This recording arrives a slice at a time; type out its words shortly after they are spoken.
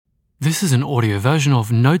This is an audio version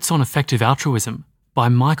of Notes on Effective Altruism by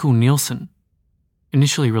Michael Nielsen,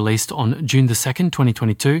 initially released on June 2nd,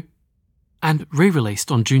 2022, and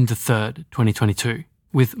re-released on June 3rd, 2022,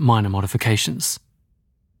 with minor modifications.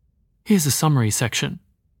 Here's a summary section.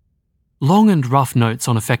 Long and rough notes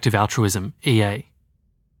on effective altruism, EA.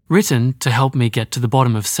 Written to help me get to the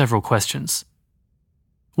bottom of several questions.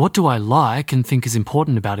 What do I like and think is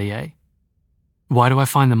important about EA? Why do I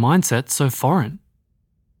find the mindset so foreign?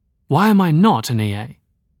 Why am I not an EA?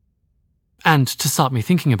 And to start me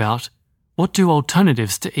thinking about, what do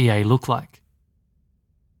alternatives to EA look like?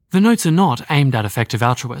 The notes are not aimed at effective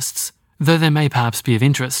altruists, though they may perhaps be of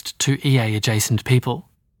interest to EA-adjacent people.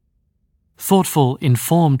 Thoughtful,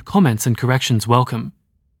 informed comments and corrections welcome,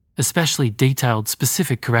 especially detailed,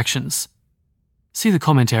 specific corrections. See the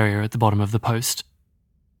comment area at the bottom of the post.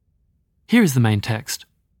 Here is the main text.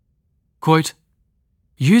 Quote,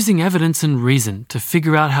 using evidence and reason to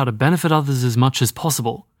figure out how to benefit others as much as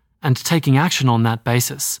possible and taking action on that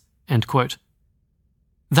basis, end quote.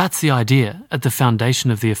 That's the idea at the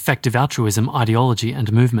foundation of the effective altruism ideology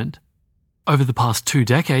and movement. Over the past 2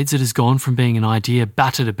 decades, it has gone from being an idea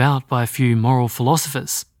battered about by a few moral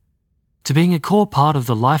philosophers to being a core part of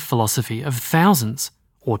the life philosophy of thousands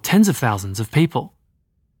or tens of thousands of people,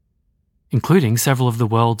 including several of the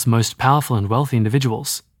world's most powerful and wealthy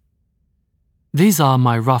individuals. These are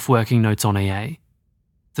my rough working notes on EA.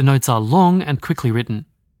 The notes are long and quickly written,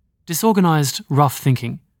 disorganized, rough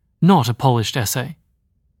thinking, not a polished essay.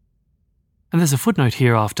 And there's a footnote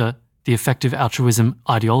here after the effective altruism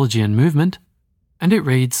ideology and movement, and it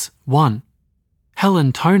reads, 1.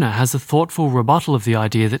 Helen Toner has a thoughtful rebuttal of the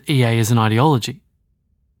idea that EA is an ideology,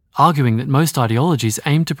 arguing that most ideologies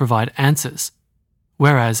aim to provide answers,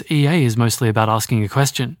 whereas EA is mostly about asking a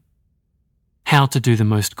question: how to do the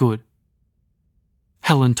most good.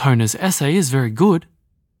 Helen Toner's essay is very good,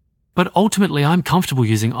 but ultimately I'm comfortable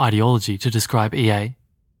using ideology to describe EA.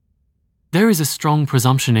 There is a strong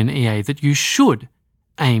presumption in EA that you should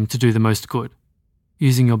aim to do the most good,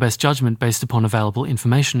 using your best judgment based upon available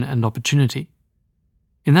information and opportunity.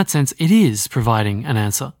 In that sense, it is providing an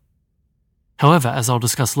answer. However, as I'll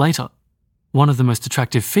discuss later, one of the most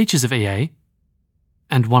attractive features of EA,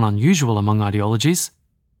 and one unusual among ideologies,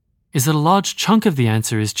 is that a large chunk of the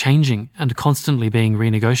answer is changing and constantly being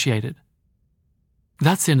renegotiated.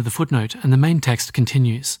 That's the end of the footnote, and the main text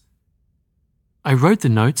continues. I wrote the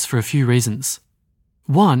notes for a few reasons.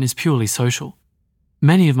 One is purely social.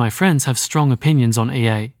 Many of my friends have strong opinions on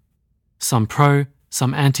EA. Some pro,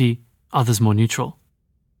 some anti, others more neutral.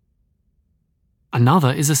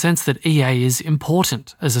 Another is a sense that EA is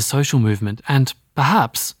important as a social movement and,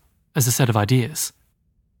 perhaps, as a set of ideas.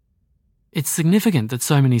 It's significant that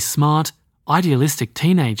so many smart, idealistic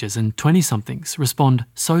teenagers and 20-somethings respond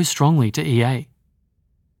so strongly to EA.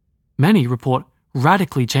 Many report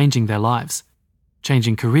radically changing their lives,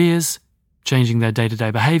 changing careers, changing their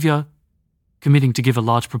day-to-day behaviour, committing to give a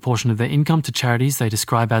large proportion of their income to charities they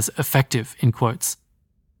describe as effective, in quotes.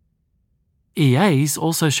 EAs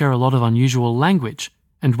also share a lot of unusual language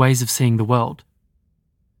and ways of seeing the world,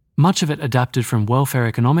 much of it adapted from welfare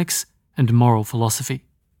economics and moral philosophy.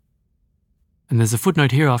 And there's a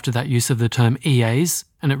footnote here after that use of the term EAs,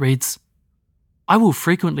 and it reads, I will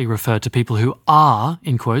frequently refer to people who are,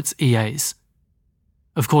 in quotes, EAs.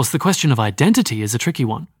 Of course, the question of identity is a tricky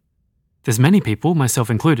one. There's many people, myself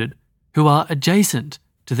included, who are adjacent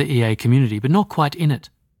to the EA community, but not quite in it.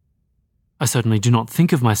 I certainly do not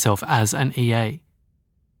think of myself as an EA.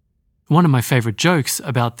 One of my favourite jokes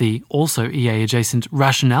about the also EA-adjacent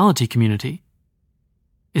rationality community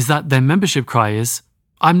is that their membership cry is,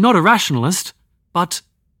 I'm not a rationalist, but...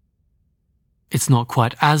 It's not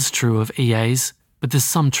quite as true of EAs, but there's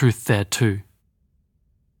some truth there too.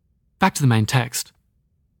 Back to the main text.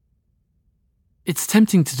 It's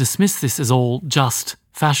tempting to dismiss this as all just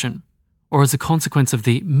fashion, or as a consequence of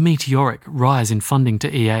the meteoric rise in funding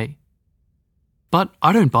to EA. But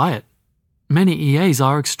I don't buy it. Many EAs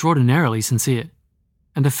are extraordinarily sincere,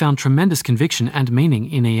 and have found tremendous conviction and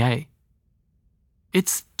meaning in EA.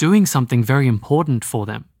 It's doing something very important for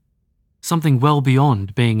them, something well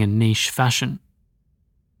beyond being a niche fashion.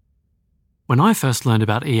 When I first learned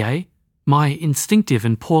about EA, my instinctive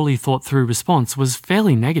and poorly thought through response was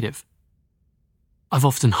fairly negative. I've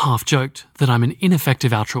often half-joked that I'm an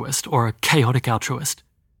ineffective altruist or a chaotic altruist.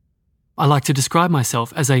 I like to describe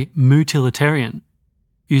myself as a mutilitarian,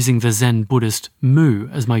 using the Zen Buddhist mu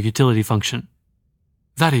as my utility function.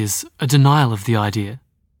 That is, a denial of the idea.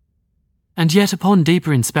 And yet, upon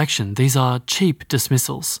deeper inspection, these are cheap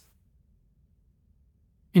dismissals.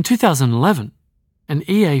 In 2011, an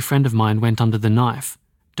EA friend of mine went under the knife,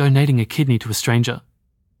 donating a kidney to a stranger.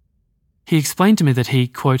 He explained to me that he,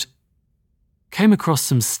 quote, came across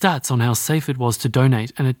some stats on how safe it was to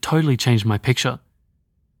donate and it totally changed my picture.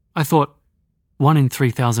 I thought, 1 in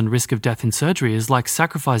 3,000 risk of death in surgery is like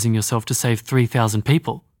sacrificing yourself to save 3,000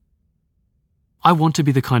 people. I want to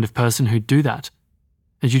be the kind of person who'd do that,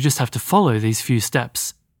 and you just have to follow these few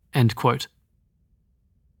steps, end quote.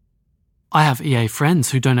 I have EA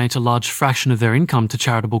friends who donate a large fraction of their income to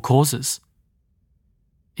charitable causes.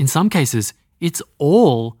 In some cases, it's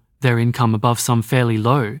all their income above some fairly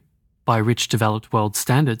low, by rich developed world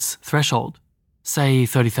standards, threshold, say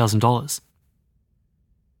 $30,000.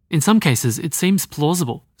 In some cases, it seems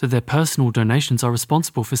plausible that their personal donations are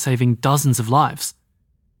responsible for saving dozens of lives,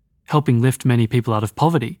 helping lift many people out of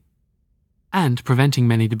poverty, and preventing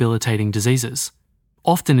many debilitating diseases,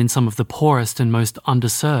 often in some of the poorest and most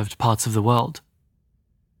underserved parts of the world.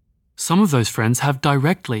 Some of those friends have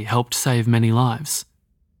directly helped save many lives.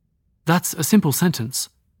 That's a simple sentence,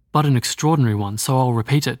 but an extraordinary one, so I'll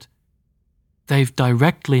repeat it. They've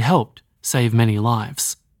directly helped save many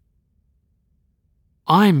lives.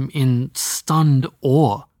 I'm in stunned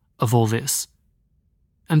awe of all this,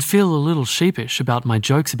 and feel a little sheepish about my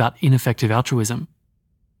jokes about ineffective altruism,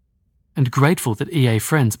 and grateful that EA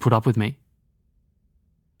friends put up with me.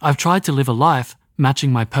 I've tried to live a life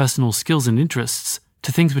matching my personal skills and interests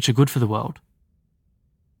to things which are good for the world.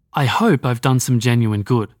 I hope I've done some genuine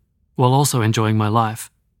good, while also enjoying my life.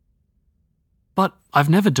 But I've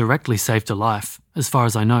never directly saved a life, as far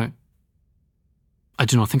as I know. I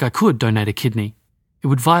do not think I could donate a kidney. It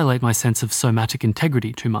would violate my sense of somatic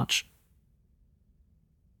integrity too much.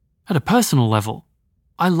 At a personal level,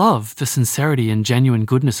 I love the sincerity and genuine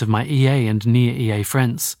goodness of my EA and near EA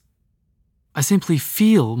friends. I simply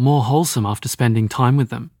feel more wholesome after spending time with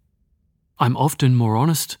them. I'm often more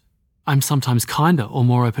honest. I'm sometimes kinder or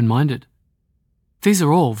more open-minded. These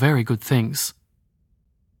are all very good things.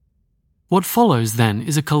 What follows, then,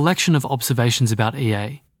 is a collection of observations about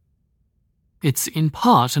EA. It's in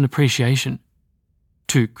part an appreciation.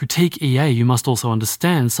 To critique EA, you must also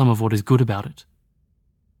understand some of what is good about it.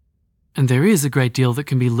 And there is a great deal that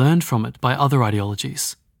can be learned from it by other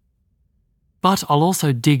ideologies. But I'll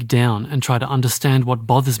also dig down and try to understand what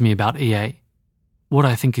bothers me about EA, what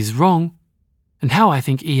I think is wrong, and how I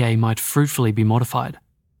think EA might fruitfully be modified.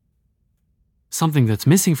 Something that's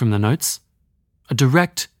missing from the notes, a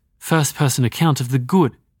direct, first-person account of the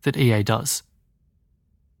good that EA does.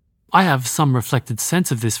 I have some reflected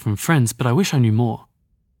sense of this from friends, but I wish I knew more.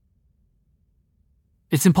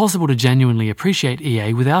 It's impossible to genuinely appreciate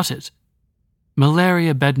EA without it.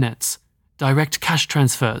 Malaria bed nets, direct cash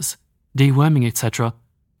transfers, deworming, etc.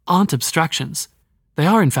 aren't abstractions. They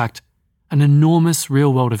are, in fact, an enormous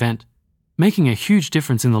real-world event, making a huge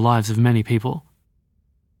difference in the lives of many people.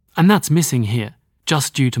 And that's missing here,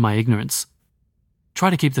 just due to my ignorance. Try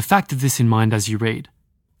to keep the fact of this in mind as you read.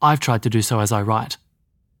 I've tried to do so as I write.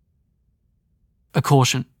 A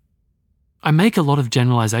caution. I make a lot of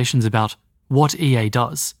generalizations about what EA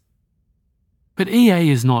does. But EA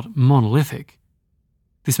is not monolithic.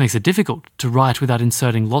 This makes it difficult to write without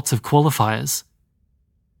inserting lots of qualifiers.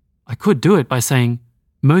 I could do it by saying,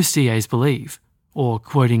 most EAs believe, or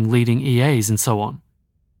quoting leading EAs and so on.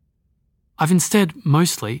 I've instead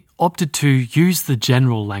mostly opted to use the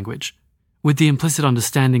general language, with the implicit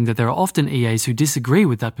understanding that there are often EAs who disagree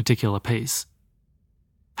with that particular piece.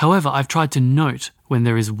 However, I've tried to note when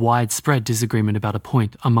there is widespread disagreement about a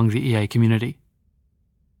point among the EA community.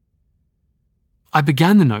 I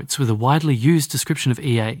began the notes with a widely used description of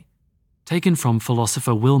EA, taken from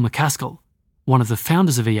philosopher Will MacAskill, one of the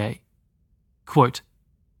founders of EA. Quote,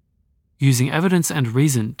 using evidence and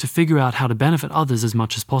reason to figure out how to benefit others as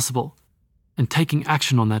much as possible, and taking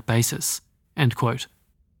action on that basis, end quote.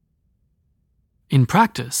 In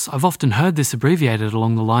practice, I've often heard this abbreviated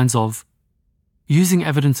along the lines of using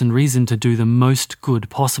evidence and reason to do the most good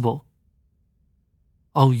possible.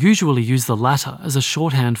 I'll usually use the latter as a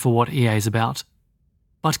shorthand for what EA is about,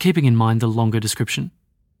 but keeping in mind the longer description.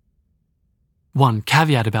 One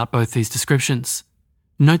caveat about both these descriptions: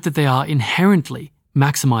 note that they are inherently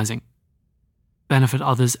maximizing. Benefit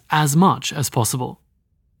others as much as possible.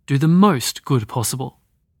 Do the most good possible.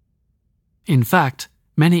 In fact,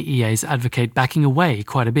 many EAs advocate backing away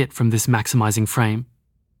quite a bit from this maximizing frame.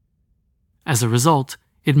 As a result,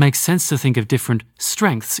 it makes sense to think of different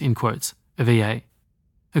strengths, in quotes, of EA,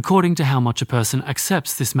 according to how much a person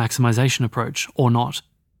accepts this maximization approach or not.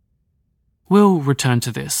 We'll return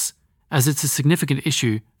to this, as it's a significant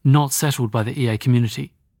issue not settled by the EA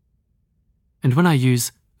community. And when I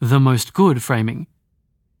use the most good framing,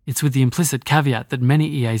 it's with the implicit caveat that many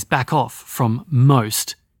EAs back off from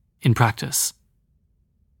most in practice.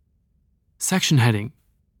 Section heading: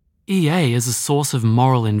 EA as a source of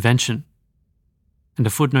moral invention. And a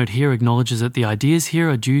footnote here acknowledges that the ideas here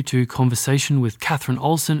are due to conversation with Catherine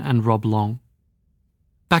Olson and Rob Long.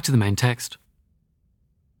 Back to the main text.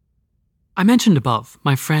 I mentioned above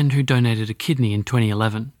my friend who donated a kidney in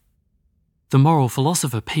 2011. The moral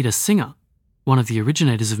philosopher Peter Singer, one of the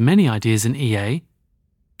originators of many ideas in EA,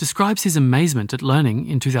 describes his amazement at learning,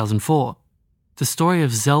 in 2004, the story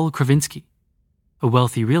of Zell Kravinsky, a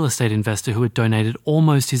wealthy real estate investor who had donated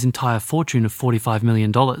almost his entire fortune of $45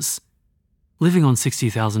 million, living on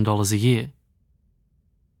 $60,000 a year.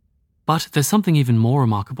 But there's something even more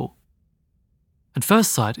remarkable. At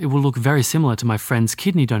first sight, it will look very similar to my friend's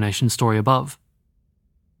kidney donation story above.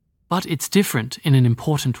 But it's different in an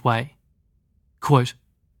important way. Quote,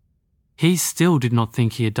 he still did not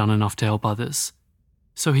think he had done enough to help others,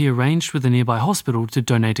 so he arranged with a nearby hospital to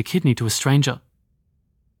donate a kidney to a stranger.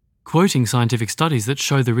 Quoting scientific studies that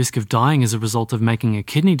show the risk of dying as a result of making a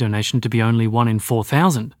kidney donation to be only 1 in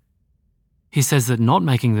 4,000, he says that not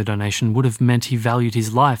making the donation would have meant he valued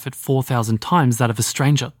his life at 4,000 times that of a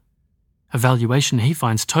stranger, a valuation he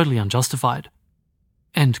finds totally unjustified.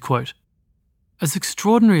 End quote. As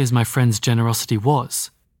extraordinary as my friend's generosity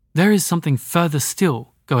was, there is something further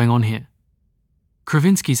still going on here.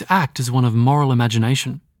 Kravinsky's act is one of moral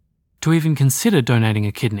imagination, to even consider donating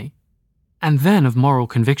a kidney, and then of moral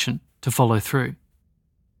conviction to follow through.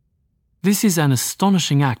 This is an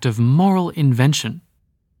astonishing act of moral invention.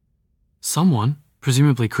 Someone,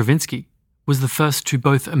 presumably Kravinsky, was the first to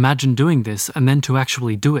both imagine doing this and then to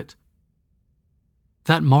actually do it.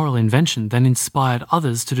 That moral invention then inspired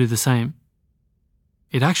others to do the same.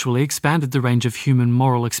 It actually expanded the range of human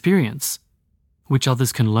moral experience, which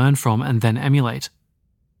others can learn from and then emulate.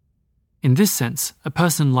 In this sense, a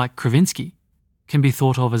person like Kravinsky can be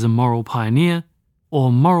thought of as a moral pioneer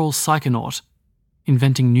or moral psychonaut,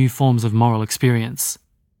 inventing new forms of moral experience.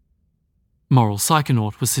 Moral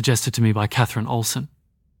psychonaut was suggested to me by Catherine Olson.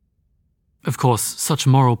 Of course, such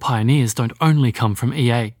moral pioneers don't only come from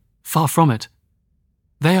EA, far from it.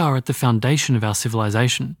 They are at the foundation of our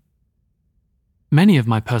civilization. Many of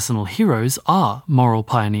my personal heroes are moral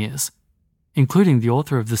pioneers, including the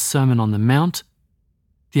author of the Sermon on the Mount,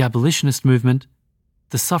 the abolitionist movement,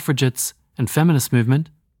 the suffragettes and feminist movement,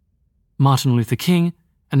 Martin Luther King,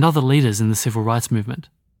 and other leaders in the civil rights movement.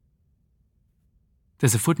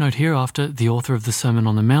 There's a footnote here after the author of the Sermon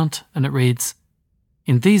on the Mount, and it reads,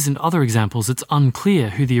 in these and other examples, it's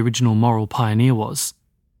unclear who the original moral pioneer was.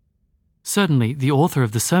 Certainly, the author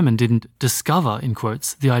of the sermon didn't discover, in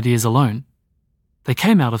quotes, the ideas alone. They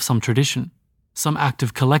came out of some tradition, some act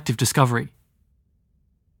of collective discovery.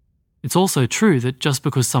 It's also true that just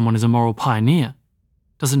because someone is a moral pioneer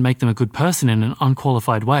doesn't make them a good person in an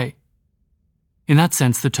unqualified way. In that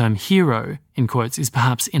sense, the term hero, in quotes, is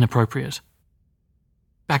perhaps inappropriate.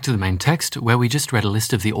 Back to the main text, where we just read a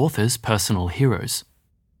list of the author's personal heroes.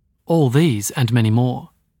 All these, and many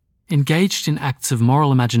more, engaged in acts of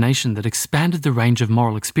moral imagination that expanded the range of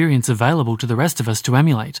moral experience available to the rest of us to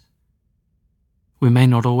emulate. We may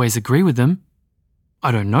not always agree with them.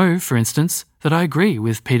 I don't know, for instance, that I agree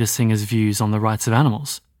with Peter Singer's views on the rights of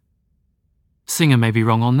animals. Singer may be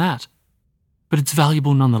wrong on that, but it's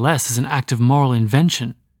valuable nonetheless as an act of moral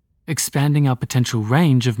invention, expanding our potential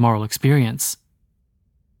range of moral experience.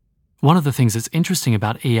 One of the things that's interesting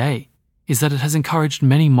about EA is that it has encouraged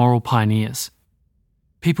many moral pioneers,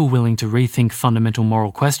 people willing to rethink fundamental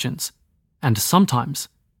moral questions, and sometimes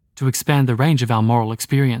to expand the range of our moral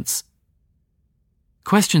experience.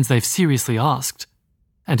 Questions they've seriously asked,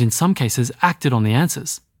 and in some cases acted on the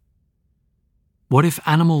answers. What if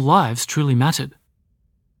animal lives truly mattered?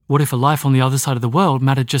 What if a life on the other side of the world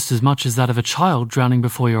mattered just as much as that of a child drowning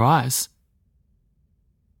before your eyes?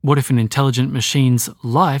 What if an intelligent machine's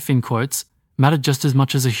life, in quotes, mattered just as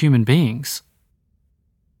much as a human being's?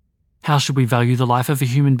 How should we value the life of a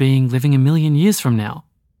human being living 1 million years from now?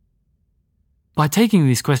 By taking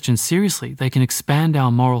these questions seriously, they can expand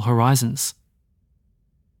our moral horizons.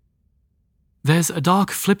 There's a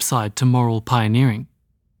dark flip side to moral pioneering,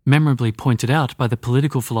 memorably pointed out by the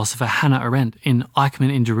political philosopher Hannah Arendt in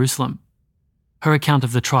Eichmann in Jerusalem, her account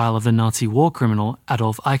of the trial of the Nazi war criminal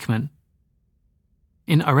Adolf Eichmann.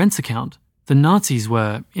 In Arendt's account, the Nazis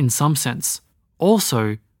were, in some sense,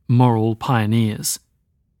 also moral pioneers,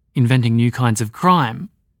 inventing new kinds of crime,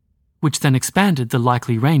 which then expanded the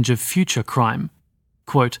likely range of future crime.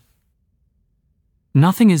 Quote,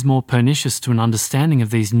 nothing is more pernicious to an understanding of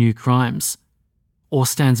these new crimes, or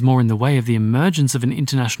stands more in the way of the emergence of an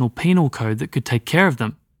international penal code that could take care of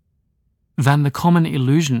them, than the common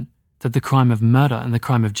illusion that the crime of murder and the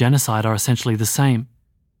crime of genocide are essentially the same,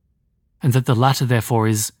 and that the latter therefore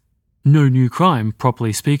is no new crime,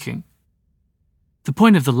 properly speaking. The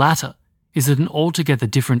point of the latter is that an altogether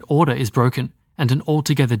different order is broken and an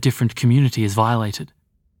altogether different community is violated.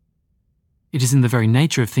 It is in the very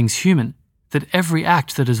nature of things human that every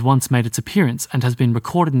act that has once made its appearance and has been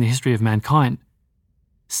recorded in the history of mankind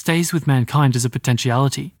stays with mankind as a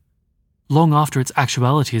potentiality, long after its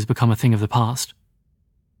actuality has become a thing of the past.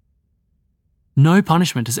 No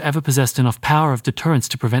punishment has ever possessed enough power of deterrence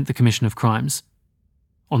to prevent the commission of crimes.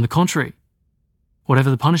 On the contrary, whatever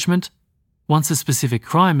the punishment, once a specific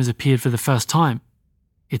crime has appeared for the first time,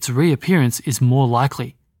 its reappearance is more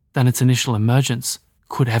likely than its initial emergence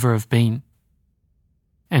could ever have been.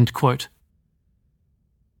 End quote.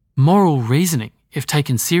 Moral reasoning, if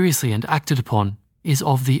taken seriously and acted upon, is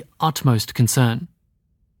of the utmost concern,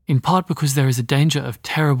 in part because there is a danger of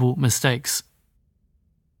terrible mistakes.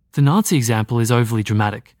 The Nazi example is overly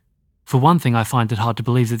dramatic. For one thing, I find it hard to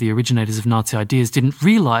believe that the originators of Nazi ideas didn't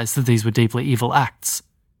realise that these were deeply evil acts.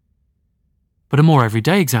 But a more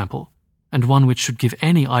everyday example, and one which should give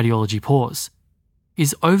any ideology pause,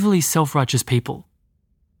 is overly self-righteous people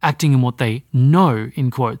acting in what they know, in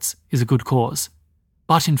quotes, is a good cause,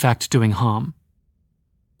 but in fact doing harm.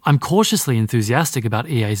 I'm cautiously enthusiastic about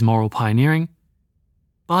EA's moral pioneering,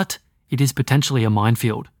 but it is potentially a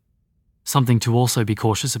minefield, something to also be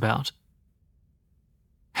cautious about.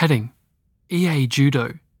 Heading: EA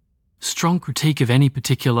Judo. Strong critique of any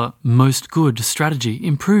particular most good strategy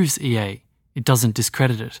improves EA. It doesn't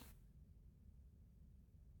discredit it.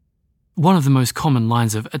 One of the most common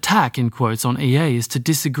lines of attack, in quotes, on EA is to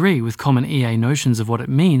disagree with common EA notions of what it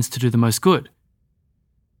means to do the most good.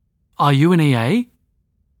 Are you an EA?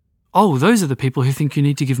 Oh, those are the people who think you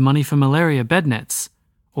need to give money for malaria bed nets,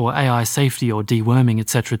 or AI safety or deworming,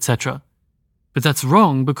 etc., etc. But that's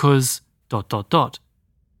wrong because ...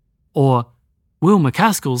 Or, Will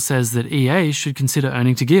McCaskill says that EA should consider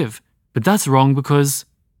earning to give, but that's wrong because ...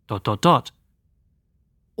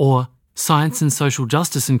 Or, science and social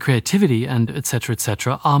justice and creativity and etc.,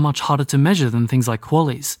 etc. are much harder to measure than things like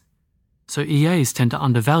qualies, so EAs tend to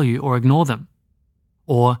undervalue or ignore them.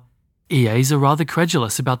 Or, EAs are rather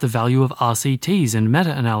credulous about the value of RCTs and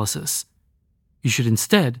meta-analysis. You should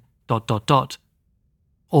instead ...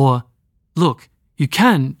 Or, look, you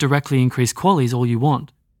can directly increase qualies all you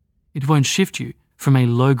want. It won't shift you from a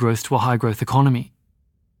low-growth to a high-growth economy.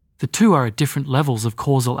 The two are at different levels of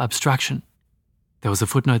causal abstraction. There was a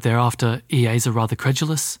footnote there after EAs are rather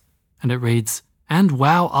credulous, and it reads, and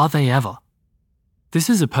wow, are they ever. This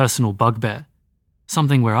is a personal bugbear,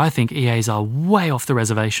 something where I think EAs are way off the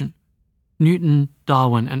reservation. Newton,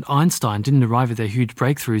 Darwin, and Einstein didn't arrive at their huge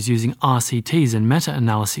breakthroughs using RCTs and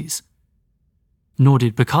meta-analyses. Nor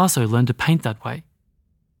did Picasso learn to paint that way.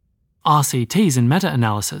 RCTs and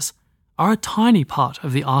meta-analysis are a tiny part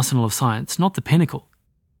of the arsenal of science, not the pinnacle.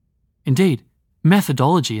 Indeed,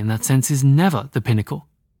 methodology in that sense is never the pinnacle.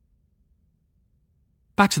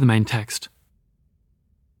 Back to the main text.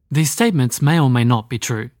 These statements may or may not be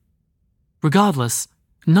true. Regardless,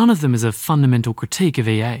 none of them is a fundamental critique of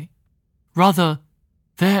EA. Rather,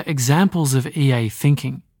 they're examples of EA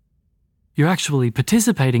thinking. You're actually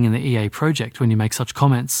participating in the EA project when you make such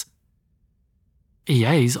comments.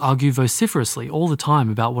 EAs argue vociferously all the time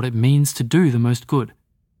about what it means to do the most good.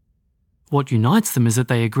 What unites them is that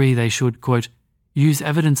they agree they should, quote, use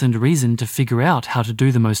evidence and reason to figure out how to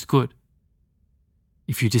do the most good.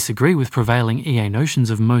 If you disagree with prevailing EA notions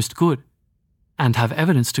of most good and have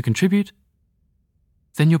evidence to contribute,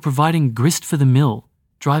 then you're providing grist for the mill,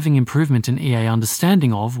 driving improvement in EA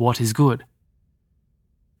understanding of what is good.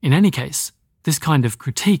 In any case, this kind of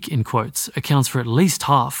critique, in quotes, accounts for at least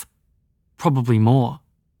half, probably more,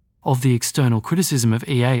 of the external criticism of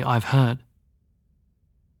EA I've heard.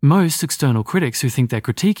 Most external critics who think they're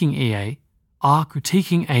critiquing EA are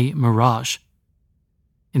critiquing a mirage.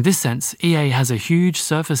 In this sense, EA has a huge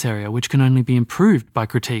surface area which can only be improved by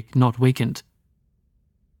critique, not weakened.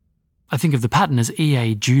 I think of the pattern as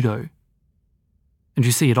EA Judo, and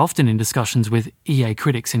you see it often in discussions with EA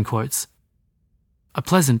critics, in quotes. A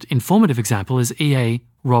pleasant, informative example is EA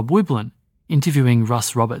Rob Wiblin interviewing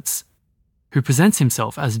Russ Roberts, who presents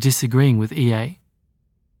himself as disagreeing with EA.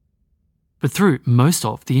 But through most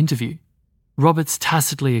of the interview, Roberts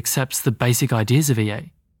tacitly accepts the basic ideas of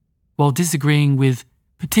EA, while disagreeing with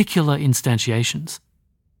particular instantiations.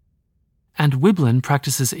 And Wiblin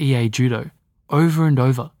practices EA Judo over and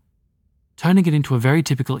over, turning it into a very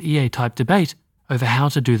typical EA-type debate over how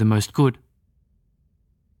to do the most good.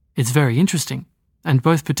 It's very interesting, and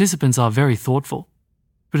both participants are very thoughtful,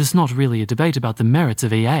 but it's not really a debate about the merits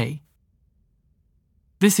of EA.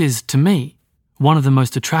 This is, to me, one of the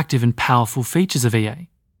most attractive and powerful features of EA.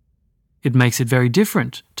 It makes it very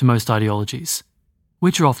different to most ideologies,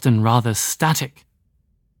 which are often rather static.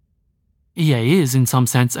 EA is, in some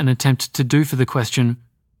sense, an attempt to do for the question,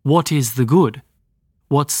 what is the good?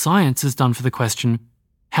 What science has done for the question,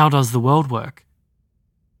 how does the world work?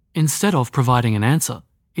 Instead of providing an answer,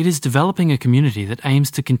 it is developing a community that aims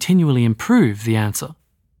to continually improve the answer.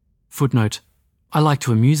 Footnote: I like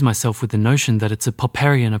to amuse myself with the notion that it's a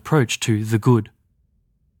Popperian approach to the good.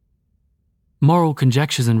 Moral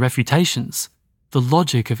conjectures and refutations, the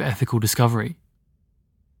logic of ethical discovery.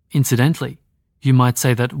 Incidentally, you might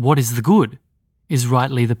say that what is the good is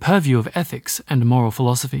rightly the purview of ethics and moral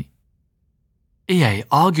philosophy. EA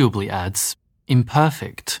arguably adds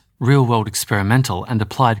imperfect, real-world experimental and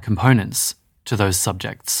applied components to those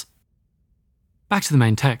subjects. Back to the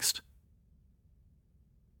main text.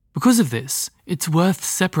 Because of this, it's worth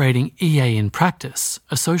separating EA in practice,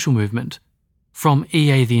 a social movement, from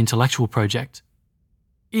EA the intellectual project.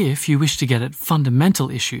 If you wish to get at fundamental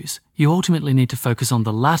issues, you ultimately need to focus on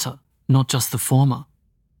the latter, not just the former.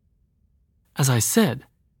 As I said,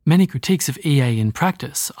 many critiques of EA in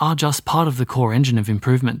practice are just part of the core engine of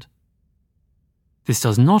improvement. This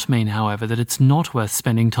does not mean, however, that it's not worth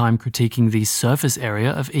spending time critiquing the surface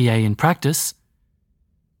area of EA in practice.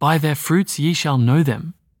 By their fruits ye shall know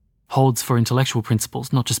them holds for intellectual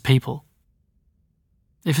principles, not just people.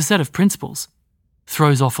 If a set of principles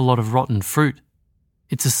throws off a lot of rotten fruit,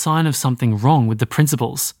 it's a sign of something wrong with the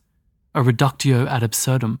principles, a reductio ad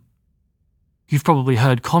absurdum. You've probably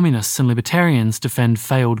heard communists and libertarians defend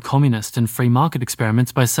failed communist and free market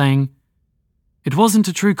experiments by saying, it wasn't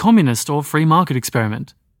a true communist or free market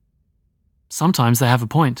experiment. Sometimes they have a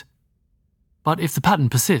point. But if the pattern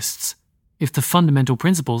persists, if the fundamental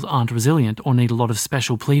principles aren't resilient or need a lot of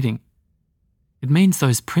special pleading, it means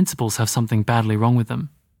those principles have something badly wrong with them.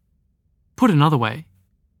 Put another way,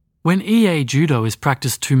 when EA Judo is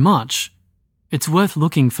practiced too much, it's worth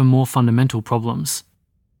looking for more fundamental problems.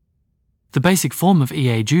 The basic form of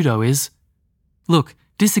EA Judo is, look,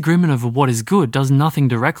 disagreement over what is good does nothing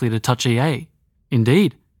directly to touch EA.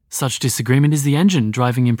 Indeed, such disagreement is the engine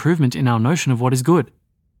driving improvement in our notion of what is good.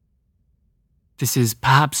 This is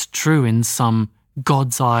perhaps true in some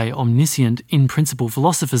God's eye, omniscient, in-principle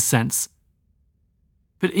philosopher's sense.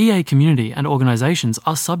 But EA community and organisations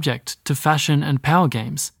are subject to fashion and power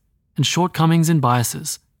games, and shortcomings and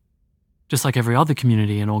biases, just like every other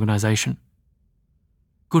community and organisation.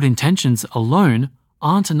 Good intentions alone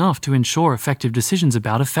aren't enough to ensure effective decisions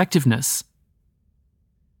about effectiveness.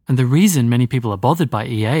 And the reason many people are bothered by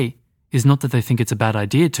EA is not that they think it's a bad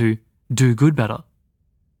idea to do good better,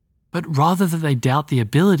 but rather that they doubt the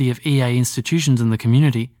ability of EA institutions in the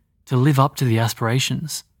community to live up to the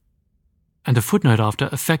aspirations. And a footnote after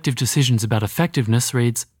effective decisions about effectiveness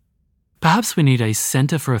reads, perhaps we need a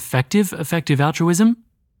Centre for Effective Altruism?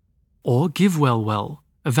 Or GiveWell,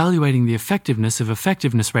 evaluating the effectiveness of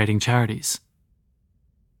effectiveness rating charities.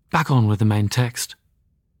 Back on with the main text.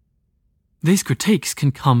 These critiques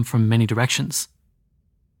can come from many directions.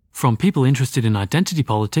 From people interested in identity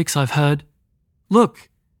politics, I've heard, look,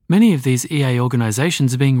 many of these EA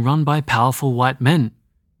organisations are being run by powerful white men,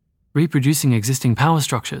 reproducing existing power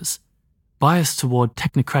structures, biased toward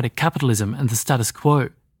technocratic capitalism and the status quo,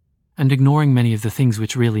 and ignoring many of the things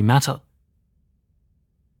which really matter.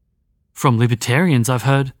 From libertarians, I've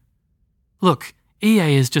heard, look,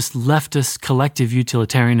 EA is just leftist collective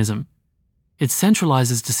utilitarianism. It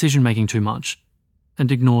centralises decision-making too much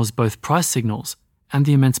and ignores both price signals and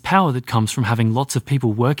the immense power that comes from having lots of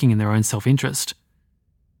people working in their own self-interest,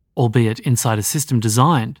 albeit inside a system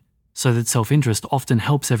designed so that self-interest often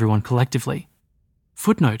helps everyone collectively.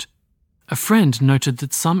 Footnote: a friend noted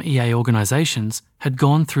that some EA organisations had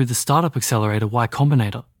gone through the startup accelerator Y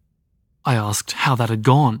Combinator. I asked how that had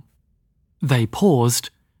gone. They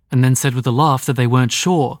paused and then said with a laugh that they weren't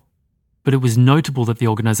sure, but it was notable that the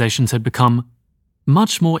organisations had become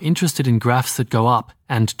much more interested in graphs that go up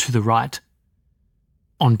and to the right.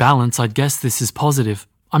 On balance, I'd guess this is positive.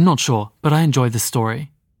 I'm not sure, but I enjoy this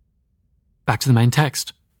story. Back to the main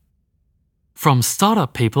text. From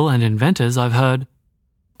startup people and inventors, I've heard,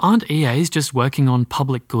 aren't EAs just working on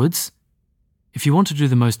public goods? If you want to do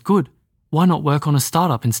the most good, why not work on a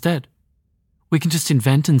startup instead? We can just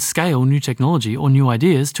invent and scale new technology or new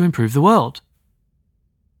ideas to improve the world.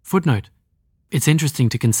 Footnote: it's interesting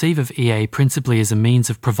to conceive of EA principally as a means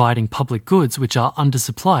of providing public goods which are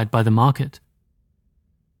undersupplied by the market.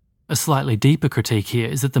 A slightly deeper critique here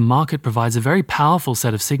is that the market provides a very powerful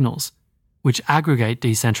set of signals which aggregate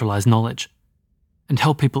decentralized knowledge and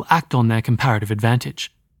help people act on their comparative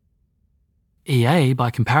advantage. EA, by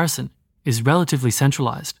comparison, is relatively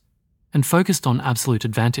centralized and focused on absolute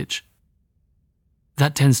advantage.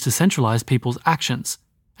 that tends to centralize people's actions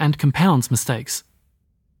and compounds mistakes.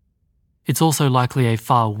 It's also likely a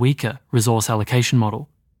far weaker resource allocation model,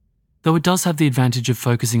 though it does have the advantage of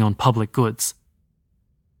focusing on public goods.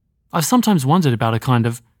 I've sometimes wondered about a kind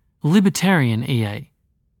of libertarian EA,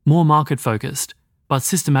 more market-focused, but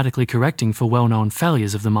systematically correcting for well-known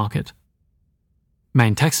failures of the market.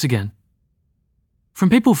 Main text again. From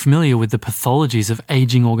people familiar with the pathologies of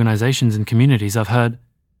aging organizations and communities, I've heard,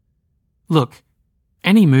 look,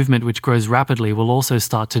 any movement which grows rapidly will also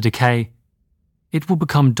start to decay. It will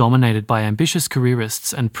become dominated by ambitious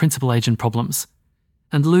careerists and principal agent problems,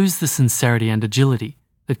 and lose the sincerity and agility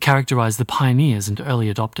that characterize the pioneers and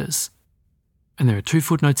early adopters. And there are 2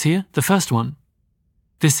 footnotes here. The first one,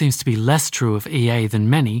 this seems to be less true of EA than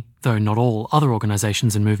many, though not all, other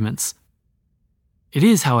organizations and movements. It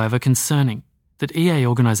is, however, concerning that EA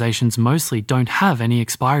organizations mostly don't have any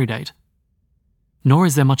expiry date. Nor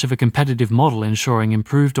is there much of a competitive model ensuring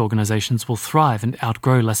improved organizations will thrive and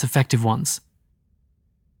outgrow less effective ones.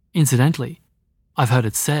 Incidentally, I've heard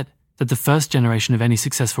it said that the first generation of any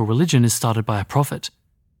successful religion is started by a prophet.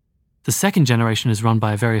 The second generation is run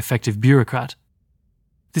by a very effective bureaucrat.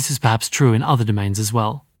 This is perhaps true in other domains as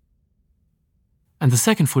well. And the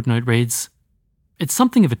second footnote reads, it's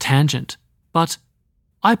something of a tangent, but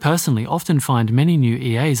I personally often find many new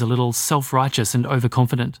EAs a little self-righteous and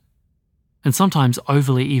overconfident, and sometimes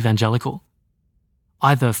overly evangelical,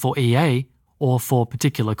 either for EA or for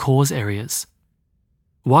particular cause areas.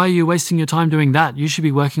 Why are you wasting your time doing that? You should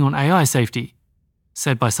be working on AI safety,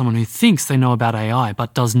 said by someone who thinks they know about AI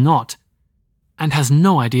but does not, and has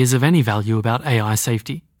no ideas of any value about AI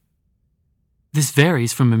safety. This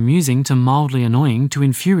varies from amusing to mildly annoying to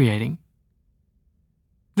infuriating.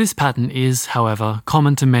 This pattern is, however,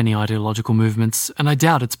 common to many ideological movements, and I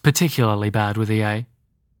doubt it's particularly bad with EA.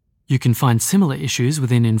 You can find similar issues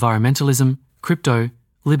within environmentalism, crypto,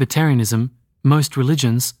 libertarianism, most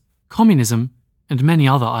religions, communism, and many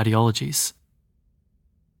other ideologies.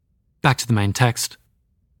 Back to the main text.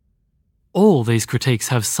 All these critiques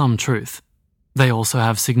have some truth. They also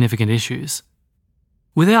have significant issues.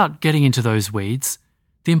 Without getting into those weeds,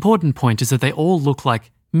 the important point is that they all look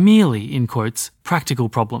like merely, in quotes, practical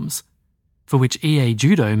problems, for which EA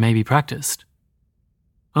judo may be practiced.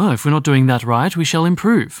 Oh, if we're not doing that right, we shall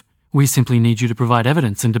improve. We simply need you to provide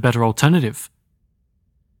evidence and a better alternative.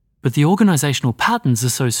 But the organisational patterns are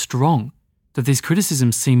so strong that these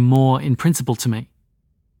criticisms seem more in principle to me.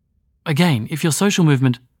 Again, if your social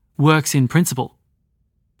movement works in principle,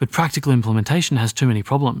 but practical implementation has too many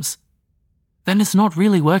problems, then it's not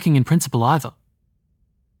really working in principle either.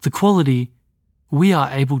 The quality, we are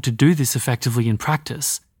able to do this effectively in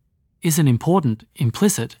practice, is an important,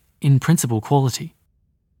 implicit, in principle quality.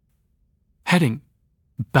 Heading,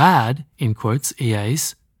 bad, in quotes,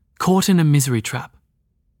 EAs, caught in a misery trap.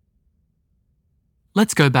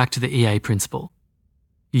 Let's go back to the EA principle,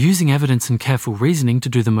 using evidence and careful reasoning to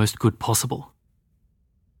do the most good possible.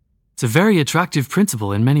 It's a very attractive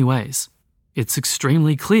principle in many ways. It's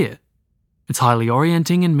extremely clear. It's highly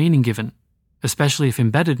orienting and meaning-given, especially if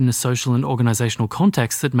embedded in a social and organisational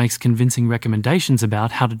context that makes convincing recommendations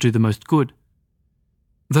about how to do the most good.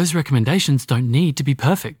 Those recommendations don't need to be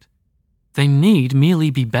perfect. They need merely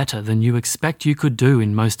be better than you expect you could do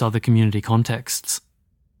in most other community contexts.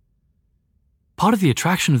 Part of the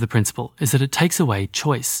attraction of the principle is that it takes away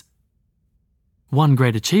choice. One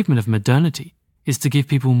great achievement of modernity is to give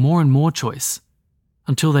people more and more choice,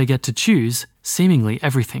 until they get to choose seemingly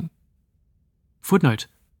everything. Footnote,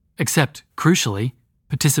 except, crucially,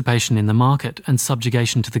 participation in the market and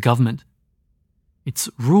subjugation to the government. It's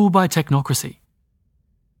rule by technocracy.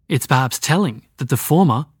 It's perhaps telling that the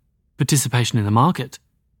former, participation in the market,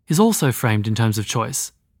 is also framed in terms of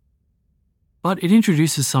choice. But it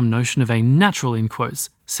introduces some notion of a natural, in quotes,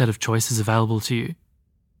 set of choices available to you,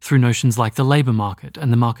 through notions like the labour market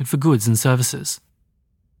and the market for goods and services.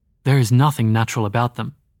 There is nothing natural about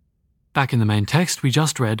them. Back in the main text we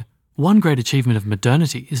just read, one great achievement of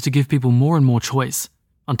modernity is to give people more and more choice,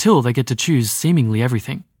 until they get to choose seemingly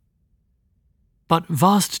everything. But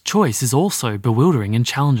vast choice is also bewildering and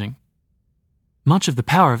challenging. Much of the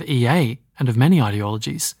power of EA, and of many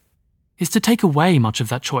ideologies, is to take away much of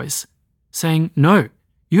that choice, saying, no,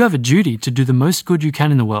 you have a duty to do the most good you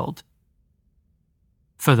can in the world.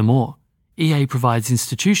 Furthermore, EA provides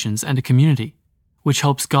institutions and a community, which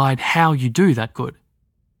helps guide how you do that good.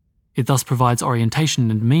 It thus provides orientation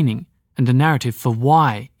and meaning, and a narrative for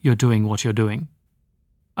why you're doing what you're doing.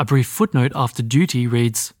 A brief footnote after duty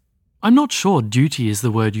reads, I'm not sure duty is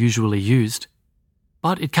the word usually used,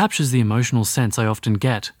 but it captures the emotional sense I often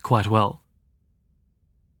get quite well.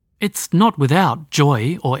 It's not without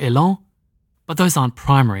joy or élan, but those aren't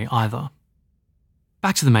primary either.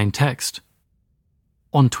 Back to the main text.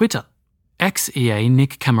 On Twitter, ex-EA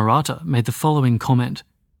Nick Camerata made the following comment,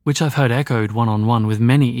 which I've heard echoed one-on-one with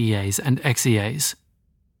many EAs and ex-EAs.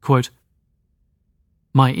 Quote,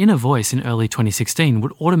 "My inner voice in early 2016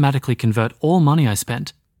 would automatically convert all money I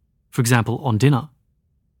spent, for example on dinner,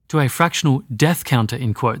 to a fractional death counter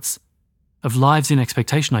in quotes, of lives in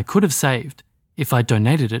expectation I could have saved if I'd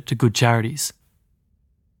donated it to good charities.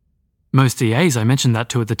 Most EAs I mentioned that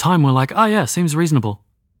to at the time were like, oh yeah, seems reasonable."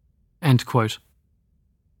 End quote.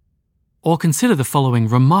 Or consider the following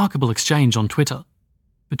remarkable exchange on Twitter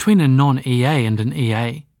between a non-EA and an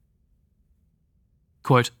EA.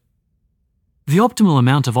 Quote, "The optimal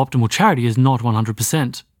amount of optimal charity is not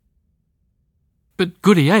 100%. But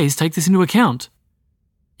good EAs take this into account.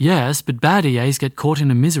 Yes, but bad EAs get caught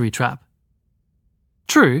in a misery trap.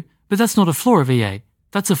 True, but that's not a flaw of EA,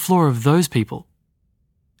 that's a flaw of those people."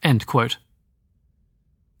 End quote.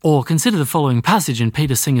 Or consider the following passage in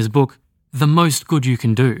Peter Singer's book, The Most Good You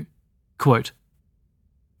Can Do. Quote,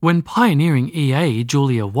 "When pioneering EA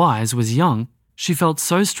Julia Wise was young, she felt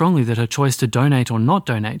so strongly that her choice to donate or not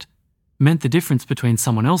donate meant the difference between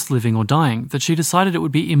someone else living or dying that she decided it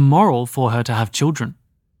would be immoral for her to have children.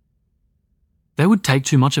 They would take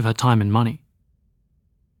too much of her time and money.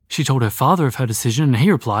 She told her father of her decision and he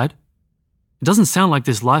replied, 'It doesn't sound like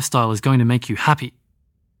this lifestyle is going to make you happy.'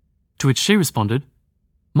 To which she responded,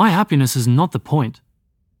 'My happiness is not the point.'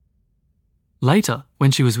 Later, when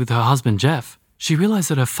she was with her husband Jeff, she realized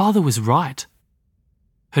that her father was right.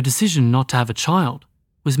 Her decision not to have a child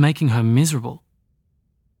was making her miserable.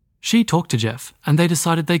 She talked to Jeff and they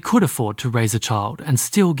decided they could afford to raise a child and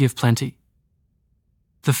still give plenty.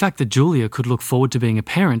 The fact that Julia could look forward to being a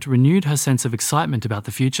parent renewed her sense of excitement about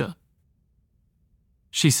the future.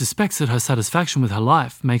 She suspects that her satisfaction with her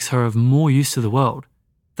life makes her of more use to the world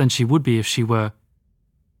than she would be if she were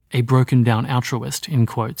a broken down altruist, in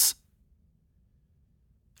quotes.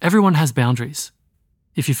 Everyone has boundaries.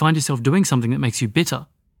 If you find yourself doing something that makes you bitter,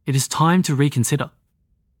 it is time to reconsider.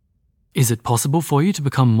 Is it possible for you to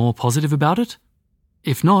become more positive about it?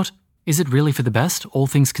 If not, is it really for the best, all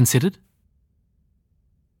things considered?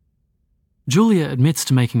 Julia admits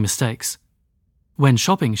to making mistakes. When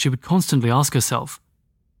shopping, she would constantly ask herself,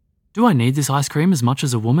 "Do I need this ice cream as much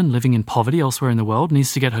as a woman living in poverty elsewhere in the world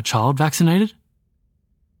needs to get her child vaccinated?"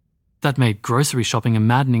 That made grocery shopping a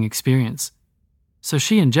maddening experience. So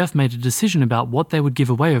she and Jeff made a decision about what they would give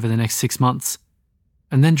away over the next 6 months,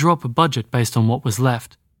 and then draw up a budget based on what was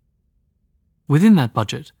left. Within that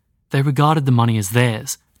budget, they regarded the money as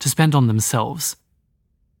theirs, to spend on themselves.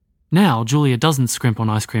 Now, Julia doesn't scrimp on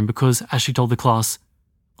ice cream because, as she told the class,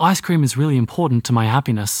 "Ice cream is really important to my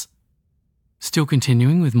happiness." Still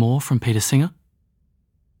continuing with more from Peter Singer.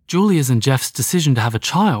 Julia's and Jeff's decision to have a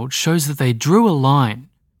child shows that they drew a line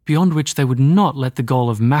beyond which they would not let the goal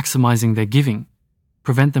of maximizing their giving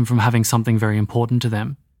prevent them from having something very important to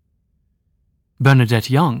them. Bernadette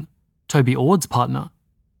Young, Toby Ord's partner,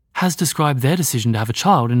 has described their decision to have a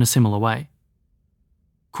child in a similar way.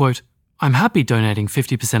 Quote, "I'm happy donating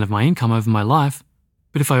 50% of my income over my life,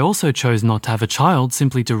 but if I also chose not to have a child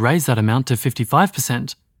simply to raise that amount to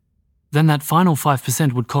 55%, then that final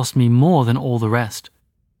 5% would cost me more than all the rest.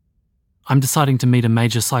 I'm deciding to meet a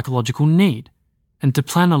major psychological need and to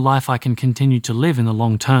plan a life I can continue to live in the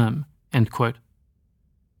long term." End quote.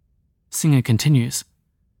 Singer continues,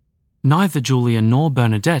 "Neither Julia nor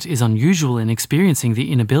Bernadette is unusual in experiencing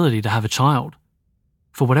the inability to have a child,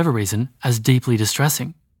 for whatever reason, as deeply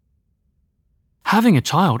distressing. Having a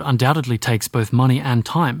child undoubtedly takes both money and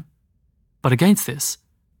time, but against this,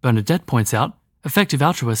 Bernadette points out, effective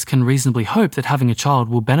altruists can reasonably hope that having a child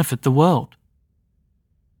will benefit the world.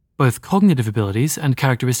 Both cognitive abilities and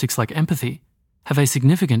characteristics like empathy have a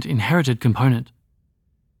significant inherited component,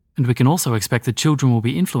 and we can also expect that children will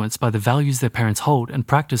be influenced by the values their parents hold and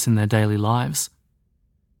practice in their daily lives.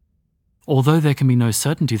 Although there can be no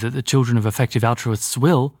certainty that the children of effective altruists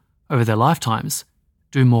will, over their lifetimes,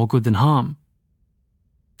 do more good than harm,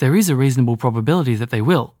 there is a reasonable probability that they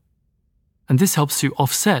will, and this helps to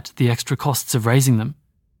offset the extra costs of raising them.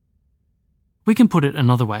 We can put it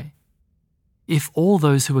another way. If all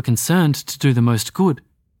those who are concerned to do the most good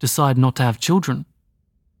decide not to have children,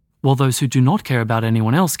 while those who do not care about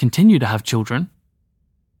anyone else continue to have children,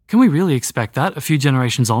 can we really expect that, a few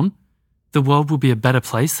generations on, the world will be a better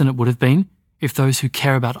place than it would have been if those who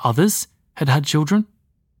care about others had had children?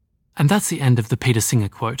 And that's the end of the Peter Singer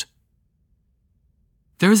quote.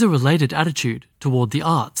 There is a related attitude toward the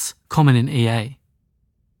arts common in EA.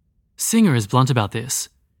 Singer is blunt about this.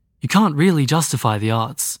 You can't really justify the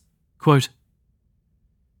arts. Quote,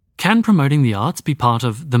 Can promoting the arts be part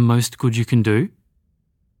of the most good you can do?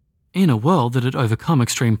 In a world that had overcome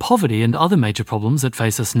extreme poverty and other major problems that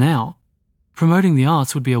face us now, promoting the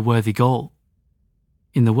arts would be a worthy goal.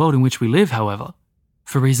 In the world in which we live, however,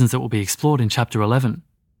 for reasons that will be explored in Chapter 11,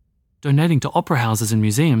 donating to opera houses and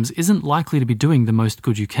museums isn't likely to be doing the most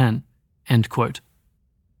good you can." End quote.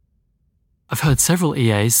 I've heard several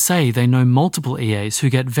EAs say they know multiple EAs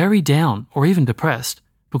who get very down or even depressed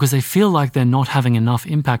because they feel like they're not having enough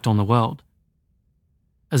impact on the world.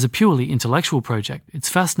 As a purely intellectual project, it's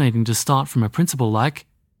fascinating to start from a principle like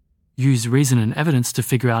use reason and evidence to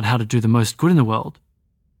figure out how to do the most good in the world,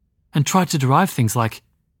 and try to derive things like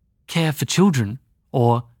care for children,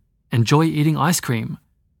 or enjoy eating ice cream,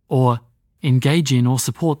 or engage in or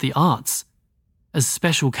support the arts as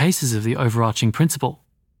special cases of the overarching principle.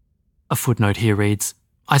 A footnote here reads,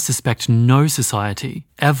 "I suspect no society,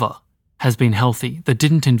 ever, has been healthy that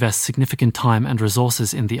didn't invest significant time and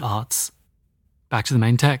resources in the arts." Back to the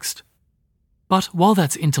main text. But while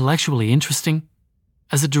that's intellectually interesting,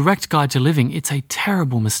 as a direct guide to living, it's a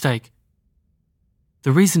terrible mistake.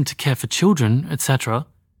 The reason to care for children, etc.,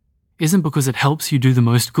 isn't because it helps you do the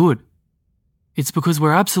most good. It's because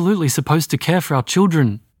we're absolutely supposed to care for our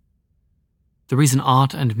children. The reason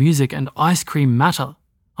art and music and ice cream matter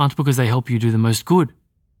aren't because they help you do the most good.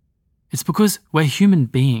 It's because we're human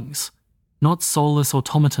beings, not soulless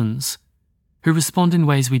automatons, who respond in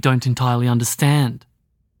ways we don't entirely understand,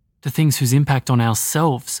 to things whose impact on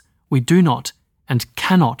ourselves we do not and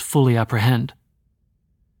cannot fully apprehend.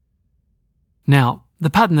 Now, the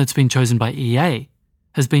pattern that's been chosen by EA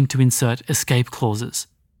has been to insert escape clauses.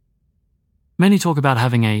 Many talk about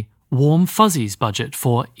having a warm fuzzies budget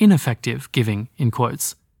for ineffective giving, in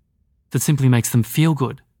quotes, that simply makes them feel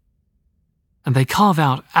good. And they carve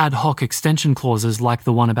out ad hoc extension clauses like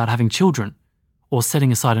the one about having children, or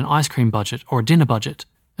setting aside an ice cream budget or a dinner budget,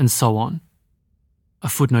 and so on. A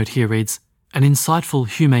footnote here reads, "An insightful,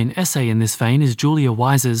 humane essay in this vein is Julia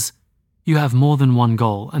Wise's 'You Have More Than One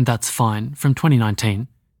Goal, and That's Fine' from 2019,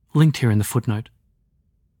 linked here in the footnote."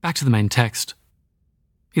 Back to the main text.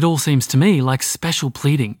 It all seems to me like special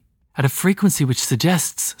pleading at a frequency which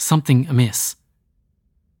suggests something amiss.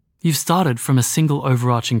 You've started from a single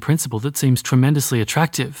overarching principle that seems tremendously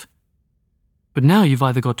attractive, but now you've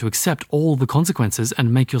either got to accept all the consequences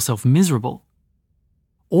and make yourself miserable,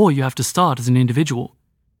 or you have to start as an individual,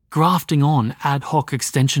 grafting on ad hoc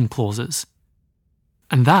extension clauses.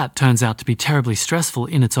 And that turns out to be terribly stressful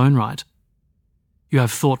in its own right. You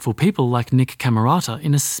have thoughtful people like Nick Camerata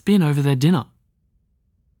in a spin over their dinner.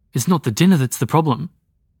 It's not the dinner that's the problem,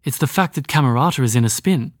 it's the fact that Camerata is in a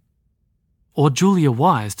spin. Or Julia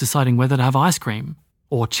Wise deciding whether to have ice cream,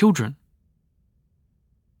 or children.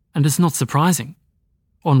 And it's not surprising.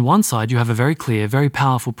 On one side you have a very clear, very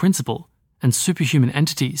powerful principle and superhuman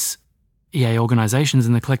entities, EA organisations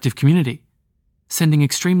in the collective community, sending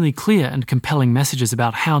extremely clear and compelling messages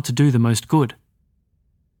about how to do the most good.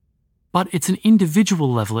 But it's an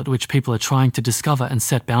individual level at which people are trying to discover and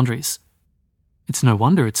set boundaries. It's no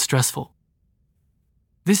wonder it's stressful.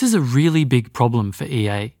 This is a really big problem for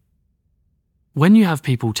EA. When you have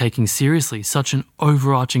people taking seriously such an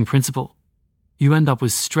overarching principle, you end up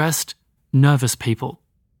with stressed, nervous people.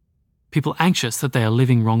 People anxious that they are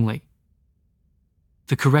living wrongly.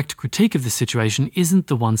 The correct critique of this situation isn't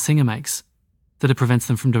the one Singer makes, that it prevents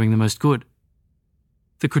them from doing the most good.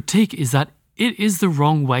 The critique is that it is the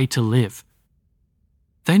wrong way to live.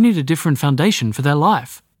 They need a different foundation for their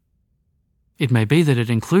life. It may be that it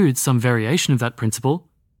includes some variation of that principle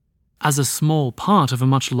as a small part of a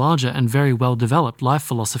much larger and very well-developed life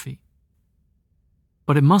philosophy.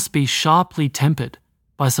 But it must be sharply tempered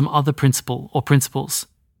by some other principle or principles.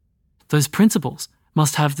 Those principles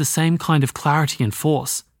must have the same kind of clarity and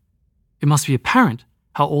force. It must be apparent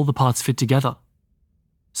how all the parts fit together.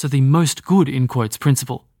 So the most good, in quotes,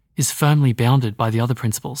 principle is firmly bounded by the other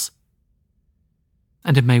principles.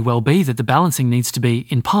 And it may well be that the balancing needs to be,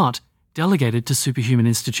 in part, delegated to superhuman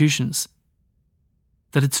institutions.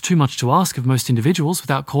 That it's too much to ask of most individuals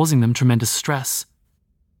without causing them tremendous stress.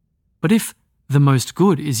 But if the most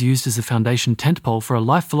good is used as a foundation tentpole for a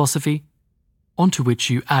life philosophy, onto which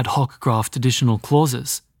you ad hoc graft additional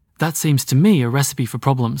clauses, that seems to me a recipe for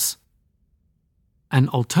problems. An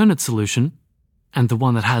alternate solution, and the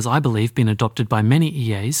one that has, I believe, been adopted by many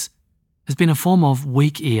EAs, has been a form of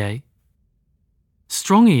weak EA.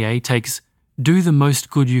 Strong EA takes do the most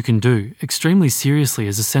good you can do extremely seriously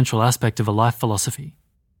as a central aspect of a life philosophy.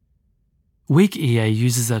 Weak EA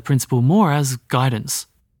uses that principle more as guidance.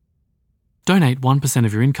 Donate 1%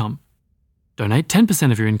 of your income. Donate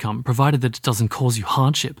 10% of your income, provided that it doesn't cause you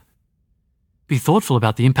hardship. Be thoughtful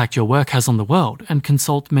about the impact your work has on the world and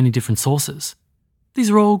consult many different sources. These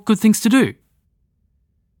are all good things to do.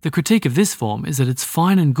 The critique of this form is that it's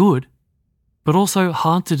fine and good, but also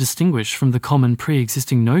hard to distinguish from the common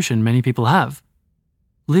pre-existing notion many people have.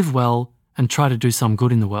 Live well and try to do some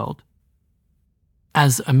good in the world.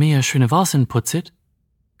 As Amiya Srinivasan puts it,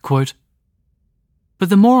 quote, "But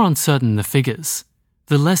the more uncertain the figures,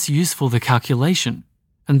 the less useful the calculation,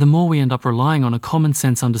 and the more we end up relying on a common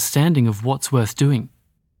sense understanding of what's worth doing.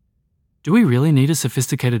 Do we really need a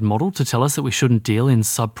sophisticated model to tell us that we shouldn't deal in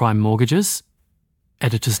subprime mortgages?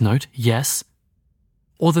 Editor's note, yes.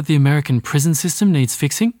 Or that the American prison system needs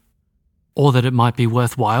fixing? Or that it might be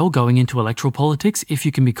worthwhile going into electoral politics if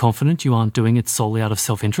you can be confident you aren't doing it solely out of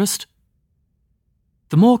self-interest?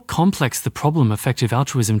 The more complex the problem effective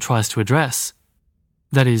altruism tries to address,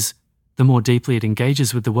 that is, the more deeply it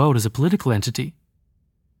engages with the world as a political entity,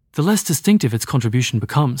 the less distinctive its contribution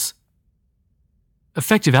becomes.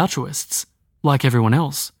 Effective altruists, like everyone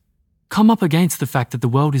else, come up against the fact that the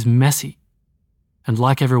world is messy, and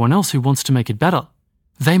like everyone else who wants to make it better,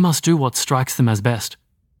 they must do what strikes them as best,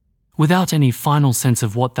 without any final sense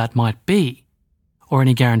of what that might be, or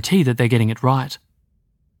any guarantee that they're getting it right.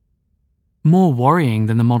 More worrying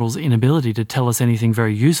than the model's inability to tell us anything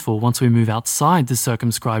very useful once we move outside the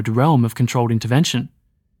circumscribed realm of controlled intervention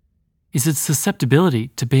is its susceptibility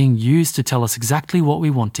to being used to tell us exactly what we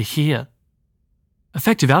want to hear.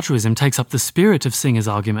 Effective altruism takes up the spirit of Singer's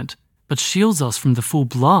argument, but shields us from the full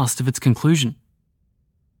blast of its conclusion.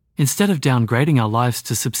 Instead of downgrading our lives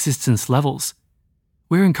to subsistence levels,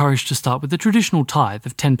 we're encouraged to start with the traditional tithe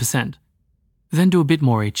of 10%, then do a bit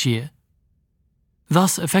more each year.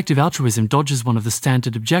 Thus, effective altruism dodges one of the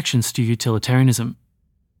standard objections to utilitarianism,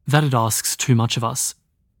 that it asks too much of us.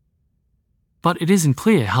 But it isn't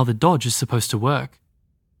clear how the dodge is supposed to work.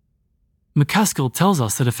 McCaskill tells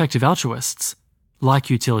us that effective altruists,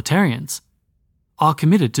 like utilitarians, are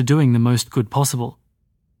committed to doing the most good possible.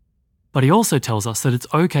 But he also tells us that it's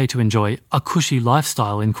okay to enjoy a cushy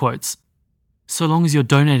lifestyle in quotes, so long as you're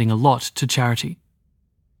donating a lot to charity.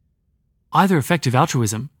 Either effective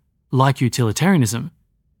altruism, like utilitarianism,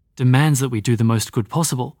 demands that we do the most good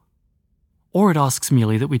possible, or it asks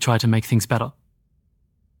merely that we try to make things better.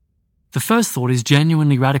 The first thought is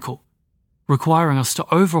genuinely radical, requiring us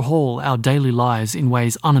to overhaul our daily lives in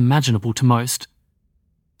ways unimaginable to most.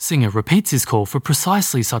 Singer repeats his call for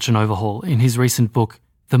precisely such an overhaul in his recent book,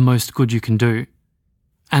 The Most Good You Can Do,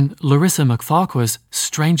 and Larissa McFarquhar's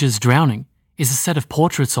Strangers Drowning is a set of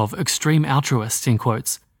portraits of extreme altruists, in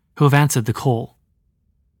quotes, who have answered the call.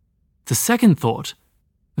 The second thought,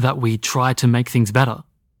 that we try to make things better,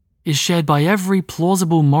 is shared by every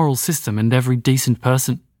plausible moral system and every decent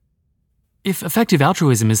person. If effective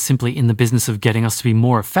altruism is simply in the business of getting us to be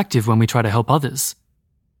more effective when we try to help others,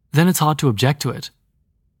 then it's hard to object to it.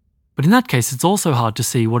 But in that case, it's also hard to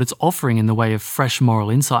see what it's offering in the way of fresh moral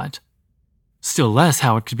insight. Still less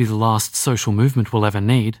how it could be the last social movement we'll ever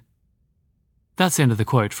need. That's the end of the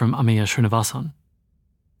quote from Amiya Srinivasan.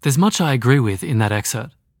 There's much I agree with in that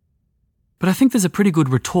excerpt, but I think there's a pretty good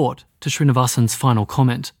retort to Srinivasan's final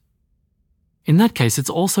comment. In that case, it's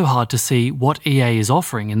also hard to see what EA is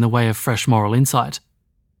offering in the way of fresh moral insight.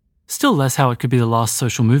 Still less how it could be the last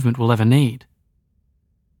social movement we'll ever need.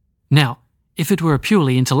 Now, if it were a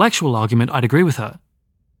purely intellectual argument, I'd agree with her.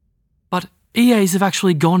 But EAs have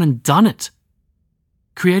actually gone and done it.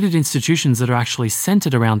 Created institutions that are actually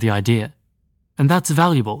centered around the idea. And that's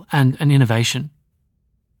valuable and an innovation.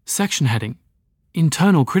 Section heading: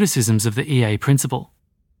 Internal criticisms of the EA principle.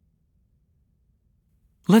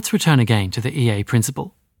 Let's return again to the EA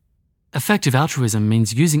principle. Effective altruism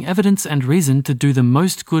means using evidence and reason to do the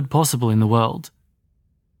most good possible in the world.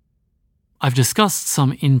 I've discussed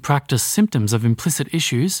some in-practice symptoms of implicit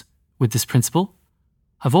issues with this principle.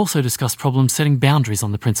 I've also discussed problems setting boundaries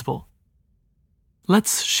on the principle.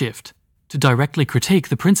 Let's shift to directly critique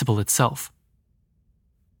the principle itself.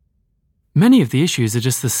 Many of the issues are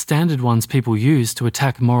just the standard ones people use to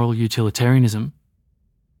attack moral utilitarianism.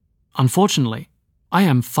 Unfortunately, I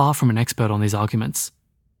am far from an expert on these arguments.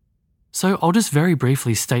 So I'll just very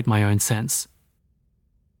briefly state my own sense.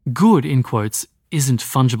 Good, in quotes, isn't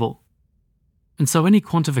fungible. And so any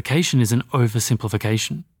quantification is an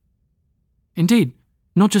oversimplification. Indeed,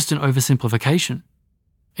 not just an oversimplification.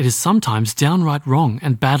 It is sometimes downright wrong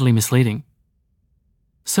and badly misleading.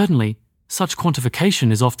 Certainly, such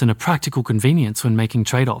quantification is often a practical convenience when making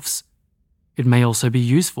trade-offs. It may also be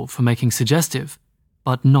useful for making suggestive,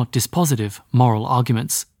 but not dispositive, moral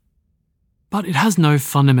arguments. But it has no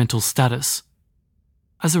fundamental status.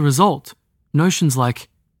 As a result, notions like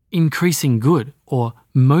increasing good or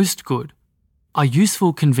most good are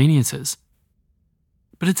useful conveniences,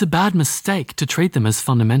 but it's a bad mistake to treat them as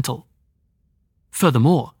fundamental.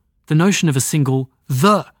 Furthermore, the notion of a single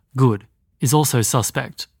the good is also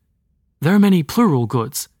suspect. There are many plural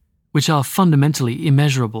goods, which are fundamentally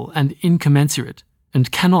immeasurable and incommensurate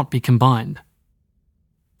and cannot be combined.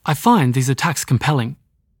 I find these attacks compelling.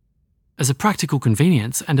 As a practical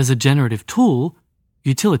convenience and as a generative tool,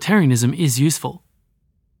 utilitarianism is useful.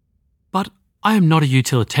 But I am not a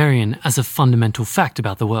utilitarian as a fundamental fact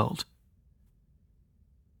about the world.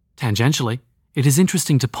 Tangentially, it is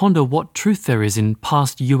interesting to ponder what truth there is in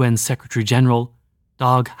past UN Secretary-General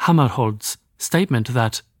Dag Hammarskjöld's statement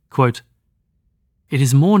that, quote, "It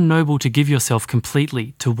is more noble to give yourself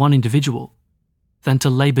completely to one individual than to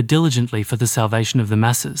labour diligently for the salvation of the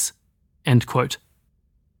masses." End quote.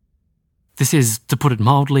 This is, to put it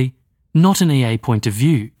mildly, not an EA point of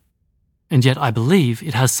view, and yet I believe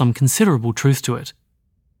it has some considerable truth to it.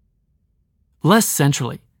 Less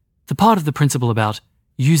centrally, the part of the principle about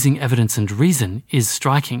using evidence and reason is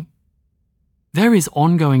striking. There is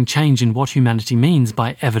ongoing change in what humanity means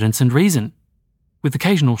by evidence and reason, with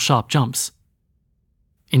occasional sharp jumps.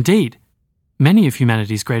 Indeed, many of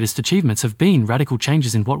humanity's greatest achievements have been radical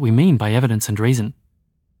changes in what we mean by evidence and reason.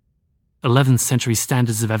 11th century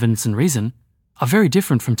standards of evidence and reason are very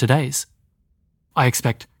different from today's. I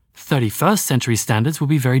expect 31st century standards will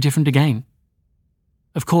be very different again.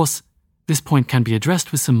 Of course, this point can be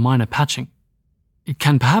addressed with some minor patching. It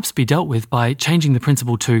can perhaps be dealt with by changing the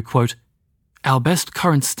principle to, quote, "our best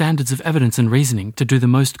current standards of evidence and reasoning to do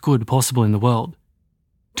the most good possible in the world,"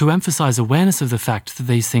 to emphasize awareness of the fact that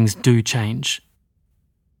these things do change.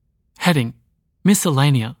 Heading: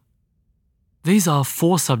 Miscellanea. These are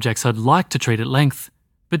 4 subjects I'd like to treat at length,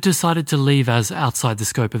 but decided to leave as outside the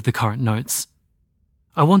scope of the current notes.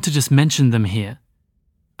 I want to just mention them here,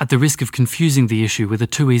 at the risk of confusing the issue with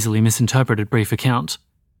a too easily misinterpreted brief account.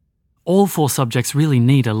 All 4 subjects really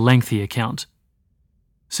need a lengthy account.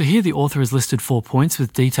 So here the author has listed 4 points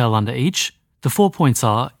with detail under each. The 4 points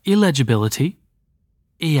are illegibility,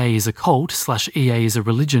 EA is a cult/EA is a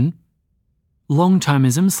religion,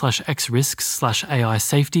 long-termism/X risks/AI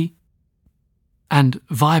safety, and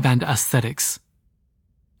vibe and aesthetics.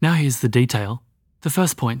 Now here's the detail. The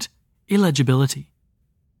first point, illegibility.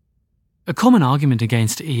 A common argument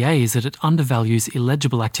against EA is that it undervalues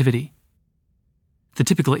illegible activity. The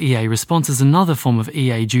typical EA response is another form of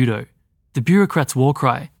EA judo, the bureaucrat's war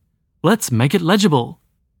cry, "Let's make it legible!"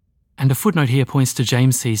 And a footnote here points to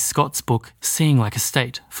James C. Scott's book Seeing Like a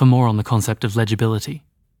State for more on the concept of legibility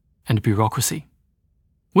and bureaucracy.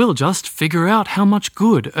 We'll just figure out how much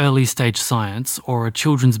good early-stage science or a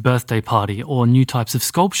children's birthday party or new types of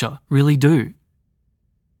sculpture really do.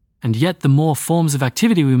 And yet the more forms of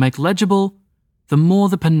activity we make legible, the more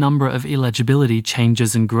the penumbra of illegibility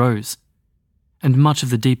changes and grows. And much of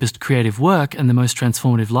the deepest creative work and the most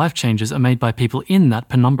transformative life changes are made by people in that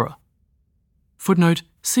penumbra. Footnote: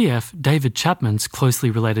 cf. David Chapman's closely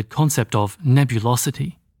related concept of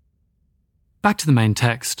nebulosity. Back to the main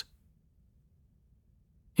text.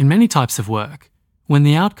 In many types of work, when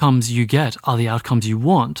the outcomes you get are the outcomes you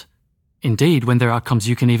want, indeed when they're outcomes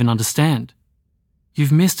you can even understand,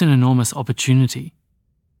 you've missed an enormous opportunity.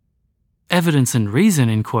 Evidence and reason,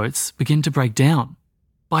 in quotes, begin to break down,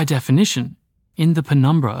 by definition, in the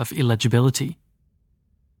penumbra of illegibility.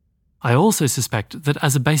 I also suspect that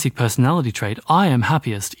as a basic personality trait, I am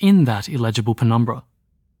happiest in that illegible penumbra,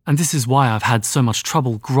 and this is why I've had so much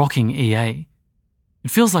trouble grokking EA.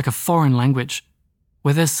 It feels like a foreign language,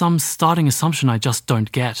 where there's some starting assumption I just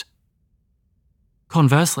don't get.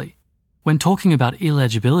 Conversely, when talking about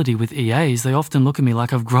illegibility with EAs, they often look at me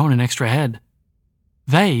like I've grown an extra head.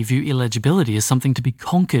 They view illegibility as something to be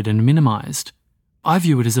conquered and minimized. I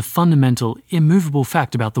view it as a fundamental, immovable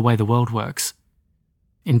fact about the way the world works.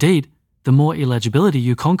 Indeed, the more illegibility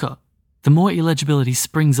you conquer, the more illegibility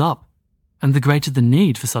springs up, and the greater the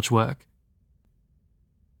need for such work.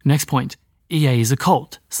 Next point, EA is a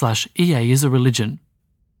cult/EA is a religion.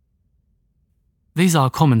 These are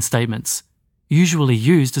common statements, usually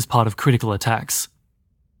used as part of critical attacks.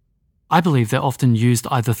 I believe they're often used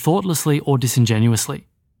either thoughtlessly or disingenuously,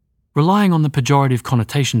 relying on the pejorative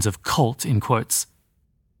connotations of cult in quotes.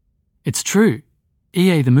 It's true,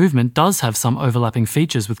 EA the movement does have some overlapping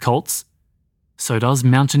features with cults. So does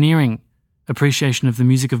mountaineering, appreciation of the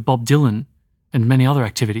music of Bob Dylan, and many other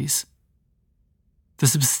activities. The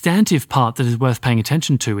substantive part that is worth paying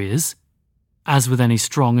attention to is, as with any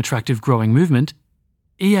strong, attractive, growing movement,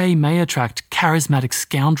 EA may attract charismatic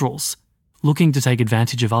scoundrels looking to take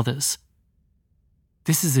advantage of others.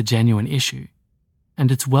 This is a genuine issue,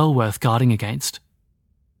 and it's well worth guarding against.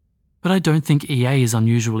 But I don't think EA is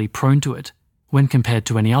unusually prone to it when compared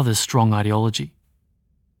to any other strong ideology.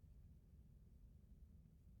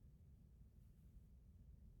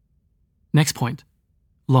 Next point.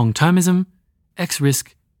 Long-termism,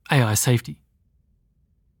 X-risk, AI safety.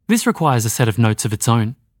 This requires a set of notes of its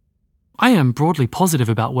own. I am broadly positive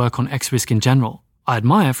about work on X-risk in general. I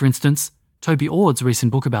admire, for instance, Toby Ord's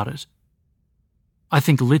recent book about it. I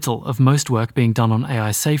think little of most work being done on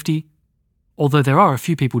AI safety, although there are a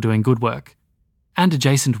few people doing good work, and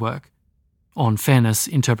adjacent work on fairness,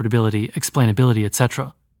 interpretability, explainability,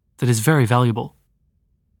 etc., that is very valuable.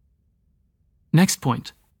 Next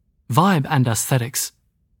point. Vibe and aesthetics.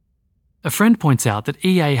 A friend points out that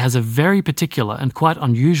EA has a very particular and quite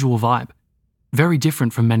unusual vibe, very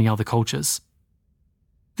different from many other cultures.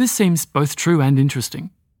 This seems both true and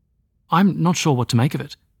interesting. I'm not sure what to make of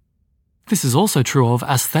it. This is also true of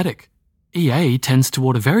aesthetic. EA tends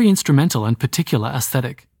toward a very instrumental and particular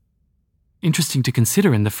aesthetic. Interesting to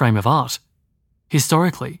consider in the frame of art.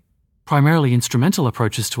 Historically, primarily instrumental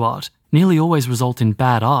approaches to art nearly always result in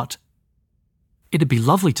bad art. It'd be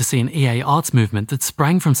lovely to see an EA arts movement that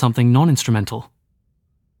sprang from something non-instrumental.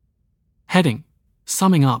 Heading.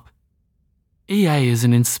 Summing up. EA is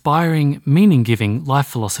an inspiring, meaning-giving life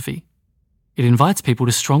philosophy. It invites people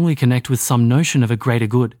to strongly connect with some notion of a greater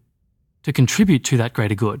good, to contribute to that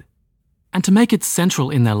greater good, and to make it central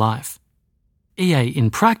in their life. EA,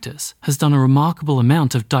 in practice, has done a remarkable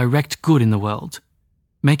amount of direct good in the world,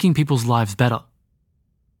 making people's lives better.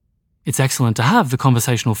 It's excellent to have the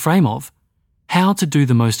conversational frame of how to do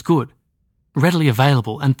the most good, readily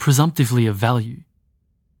available and presumptively of value.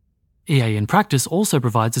 EA in practice also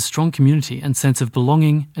provides a strong community and sense of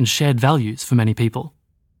belonging and shared values for many people.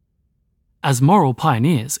 As moral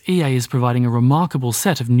pioneers, EA is providing a remarkable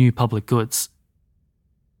set of new public goods.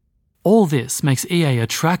 All this makes EA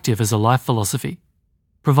attractive as a life philosophy,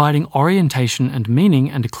 providing orientation and meaning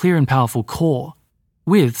and a clear and powerful core,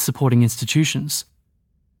 with supporting institutions.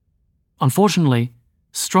 Unfortunately,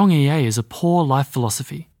 strong EA is a poor life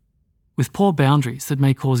philosophy, with poor boundaries that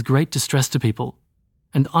may cause great distress to people,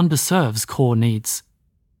 and underserves core needs.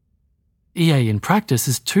 EA in practice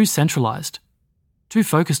is too centralised, too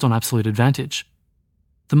focused on absolute advantage.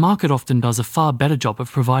 The market often does a far better job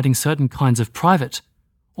of providing certain kinds of private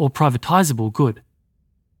or privatisable good.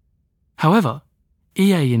 However,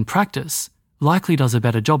 EA in practice likely does a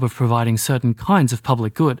better job of providing certain kinds of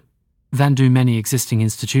public good than do many existing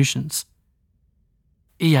institutions.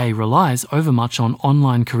 EA relies overmuch on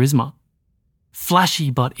online charisma. Flashy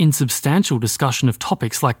but insubstantial discussion of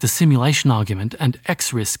topics like the simulation argument and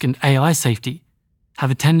X-risk and AI safety have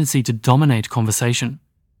a tendency to dominate conversation,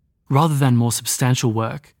 rather than more substantial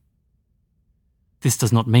work. This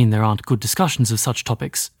does not mean there aren't good discussions of such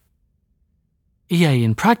topics. EA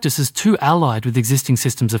in practice is too allied with existing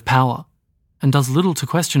systems of power, and does little to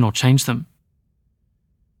question or change them.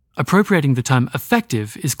 Appropriating the term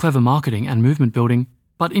effective is clever marketing and movement building,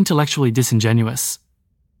 but intellectually disingenuous.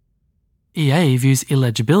 EA views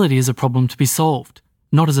illegibility as a problem to be solved,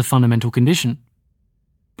 not as a fundamental condition.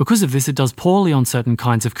 Because of this, it does poorly on certain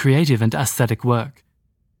kinds of creative and aesthetic work.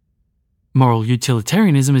 Moral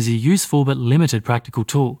utilitarianism is a useful but limited practical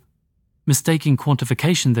tool, mistaking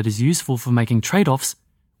quantification that is useful for making trade-offs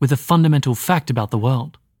with a fundamental fact about the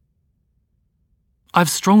world. I've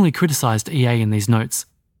strongly criticised EA in these notes,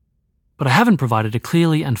 but I haven't provided a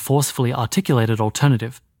clearly and forcefully articulated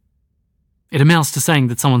alternative. It amounts to saying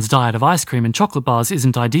that someone's diet of ice cream and chocolate bars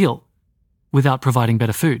isn't ideal, without providing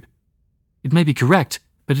better food. It may be correct,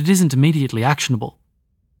 but it isn't immediately actionable.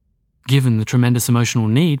 Given the tremendous emotional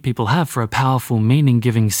need people have for a powerful,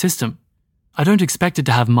 meaning-giving system, I don't expect it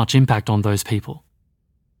to have much impact on those people.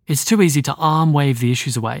 It's too easy to arm-wave the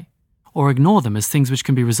issues away, or ignore them as things which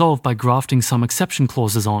can be resolved by grafting some exception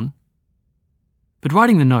clauses on. But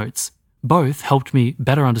writing the notes both helped me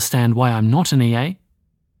better understand why I'm not an EA,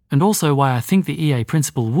 and also why I think the EA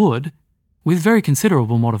principle would, with very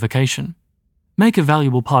considerable modification, make a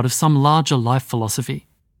valuable part of some larger life philosophy.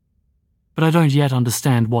 But I don't yet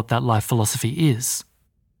understand what that life philosophy is.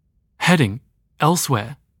 Heading.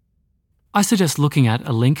 Elsewhere. I suggest looking at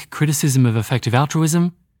a link criticism of effective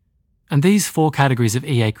altruism, and these 4 categories of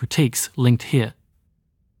EA critiques linked here.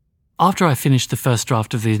 After I finished the first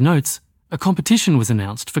draft of these notes, a competition was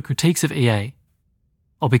announced for critiques of EA.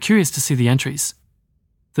 I'll be curious to see the entries.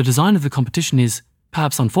 The design of the competition is,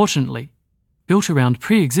 perhaps unfortunately, built around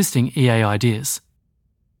pre-existing EA ideas.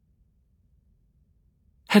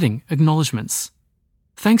 Heading. Acknowledgements.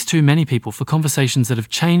 Thanks to many people for conversations that have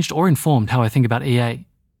changed or informed how I think about EA,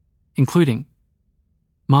 including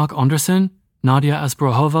Mark Andresen, Nadia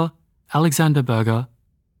Asbrohova, Alexander Berger,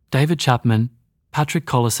 David Chapman, Patrick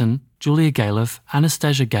Collison, Julia Galeff,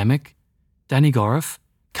 Anastasia Gamek, Danny Goroff,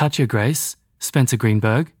 Katja Grace, Spencer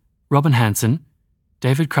Greenberg, Robin Hansen,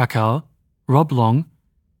 David Krakauer, Rob Long,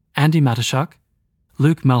 Andy Matuszak,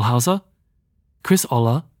 Luke Melhauser, Chris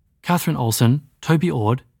Oller, Catherine Olsen, Toby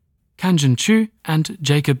Ord, Kanjin Chu, and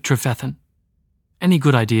Jacob Trefethen. Any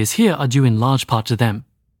good ideas here are due in large part to them.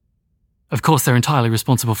 Of course, they're entirely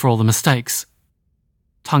responsible for all the mistakes.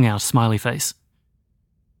 Tongue out smiley face.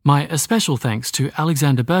 My especial thanks to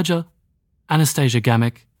Alexander Berger, Anastasia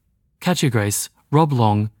Gamek, Katja Grace, Rob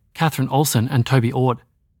Long, Catherine Olsen, and Toby Ord,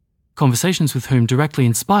 conversations with whom directly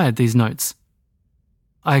inspired these notes.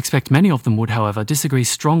 I expect many of them would, however, disagree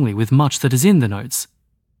strongly with much that is in the notes.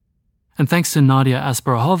 And thanks to Nadia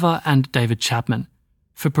Asparahova and David Chapman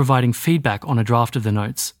for providing feedback on a draft of the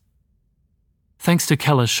notes. Thanks to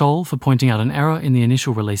Keller Scholl for pointing out an error in the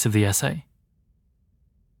initial release of the essay.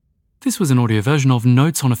 This was an audio version of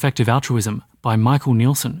Notes on Effective Altruism by Michael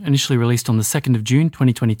Nielsen, initially released on the 2nd of June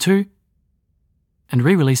 2022 and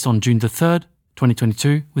re-released on June the 3rd,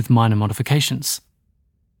 2022 with minor modifications.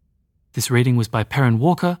 This reading was by Perrin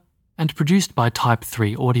Walker and produced by Type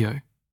 3 Audio.